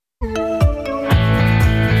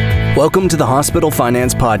Welcome to the Hospital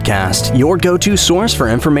Finance Podcast, your go-to source for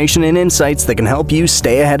information and insights that can help you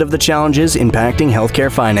stay ahead of the challenges impacting healthcare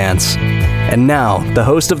finance. And now, the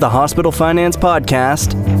host of the Hospital Finance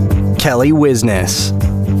Podcast, Kelly Wisness.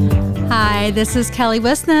 Hi, this is Kelly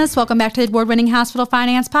Wisness. Welcome back to the award-winning Hospital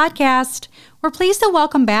Finance Podcast. We're pleased to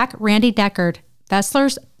welcome back Randi Deckard,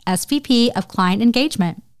 BESLER's SVP of Client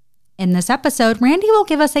Engagement. In this episode, Randi will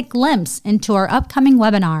give us a glimpse into our upcoming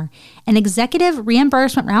webinar, an executive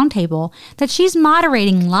reimbursement roundtable that she's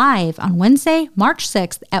moderating live on Wednesday, March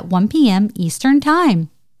 6th at 1 p.m. Eastern Time.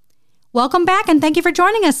 Welcome back, and thank you for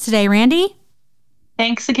joining us today, Randi.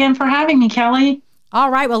 Thanks again for having me, Kelly. All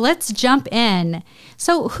right, well, let's jump in.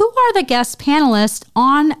 So who are the guest panelists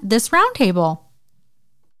on this roundtable?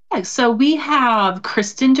 So we have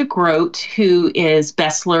Kristen DeGroat, who is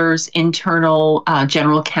BESLER's internal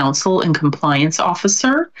general counsel and compliance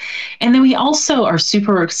officer. And then we also are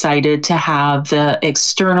super excited to have the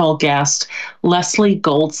external guest, Leslie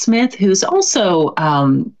Goldsmith, who's also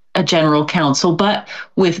a general counsel, but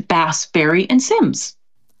with Bass, Berry & Sims.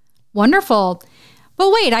 Wonderful.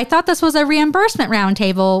 But wait, I thought this was a reimbursement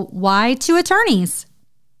roundtable. Why two attorneys?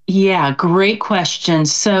 Yeah, great question.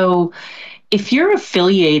 So if you're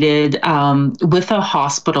affiliated with a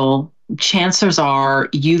hospital, chances are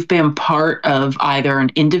you've been part of either an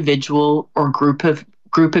individual or group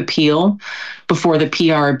appeal before the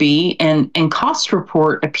PRB, and cost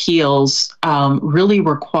report appeals really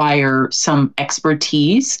require some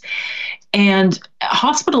expertise. And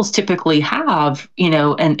hospitals typically have,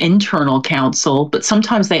 an internal counsel, but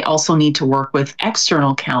sometimes they also need to work with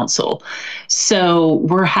external counsel. So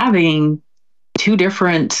we're having two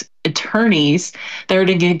different attorneys that are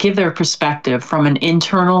going to give their perspective from an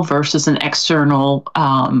internal versus an external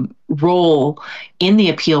role in the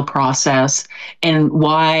appeal process, and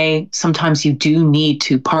why sometimes you do need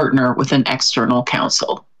to partner with an external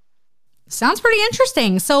counsel. Sounds pretty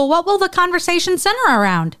interesting. So what will the conversation center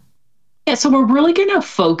around? Yeah, so we're really going to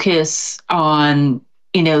focus on,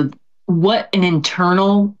 what an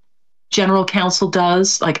internal general counsel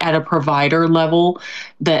does, like at a provider level,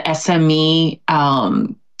 the SME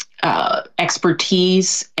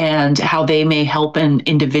expertise and how they may help an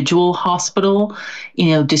individual hospital,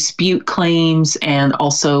 dispute claims and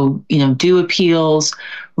also, do appeals,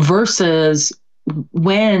 versus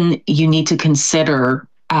when you need to consider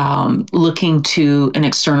looking to an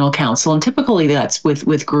external counsel. And typically that's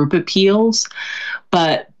with group appeals.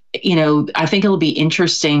 But I think it'll be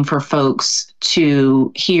interesting for folks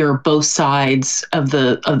to hear both sides of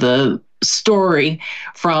the story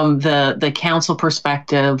from the counsel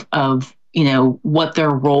perspective of, what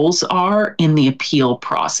their roles are in the appeal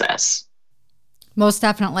process. Most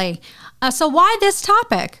definitely. So why this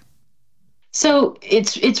topic? So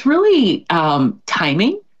it's really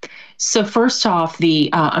timing. So first off, the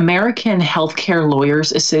American Healthcare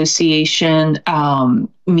Lawyers Association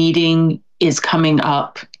meeting is coming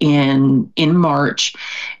up in March,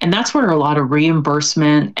 and that's where a lot of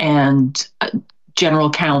reimbursement and general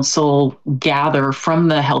counsel gather from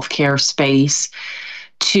the healthcare space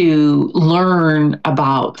to learn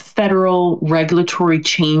about federal regulatory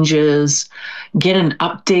changes, get an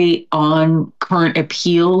update on current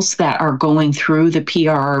appeals that are going through the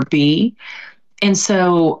PRB. And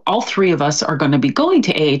so all three of us are going to be going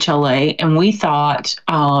to AHLA, and we thought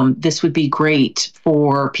this would be great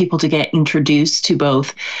for people to get introduced to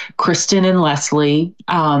both Kristen and Leslie,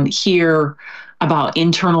 hear about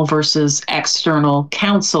internal versus external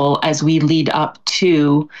counsel as we lead up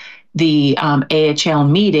to the AHL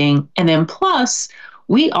meeting. And then plus,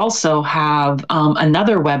 we also have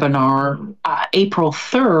another webinar, April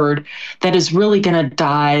 3rd, that is really going to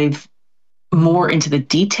dive more into the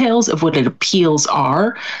details of what appeals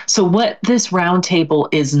are. So what this roundtable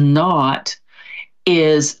is not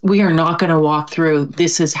is we are not going to walk through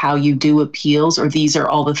this is how you do appeals, or these are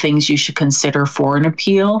all the things you should consider for an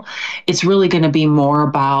appeal. It's really going to be more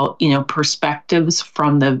about, perspectives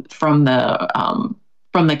from the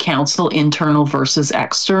counsel, internal versus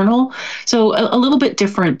external. So a little bit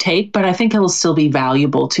different take, but I think it'll still be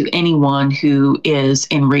valuable to anyone who is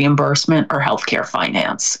in reimbursement or healthcare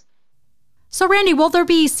finance. So Randi, will there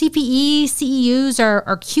be CPE, CEUs,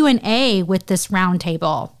 or Q&A with this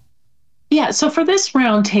roundtable? Yeah, so for this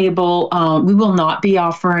roundtable, we will not be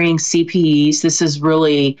offering CPEs. This is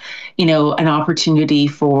really, an opportunity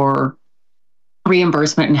for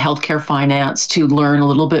reimbursement and healthcare finance to learn a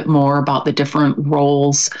little bit more about the different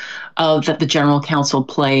roles that the general counsel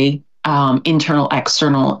play, internal,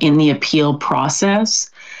 external, in the appeal process.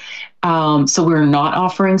 So we're not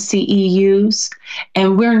offering CEUs,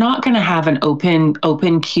 and we're not going to have an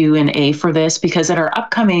open Q&A for this, because at our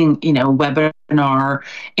upcoming, webinar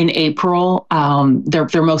in April,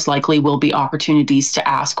 there most likely will be opportunities to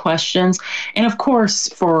ask questions. And of course,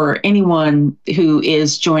 for anyone who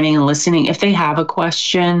is joining and listening, if they have a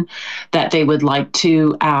question that they would like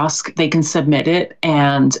to ask, they can submit it,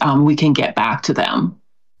 and we can get back to them.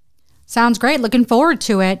 Sounds great. Looking forward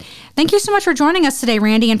to it. Thank you so much for joining us today,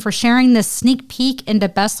 Randi, and for sharing this sneak peek into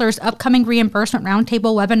BESLER's upcoming Reimbursement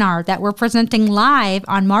Roundtable webinar that we're presenting live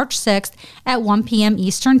on March 6th at 1 p.m.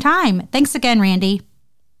 Eastern Time. Thanks again, Randi.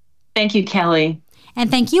 Thank you, Kelly.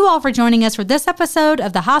 And thank you all for joining us for this episode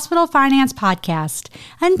of the Hospital Finance Podcast.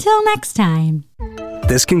 Until next time.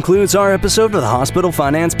 This concludes our episode of the Hospital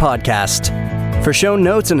Finance Podcast. For show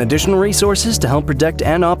notes and additional resources to help protect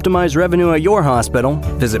and optimize revenue at your hospital,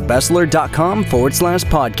 visit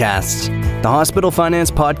BESLER.com/podcasts. The Hospital Finance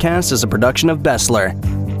Podcast is a production of BESLER.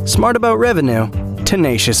 Smart about revenue,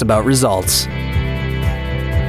 tenacious about results.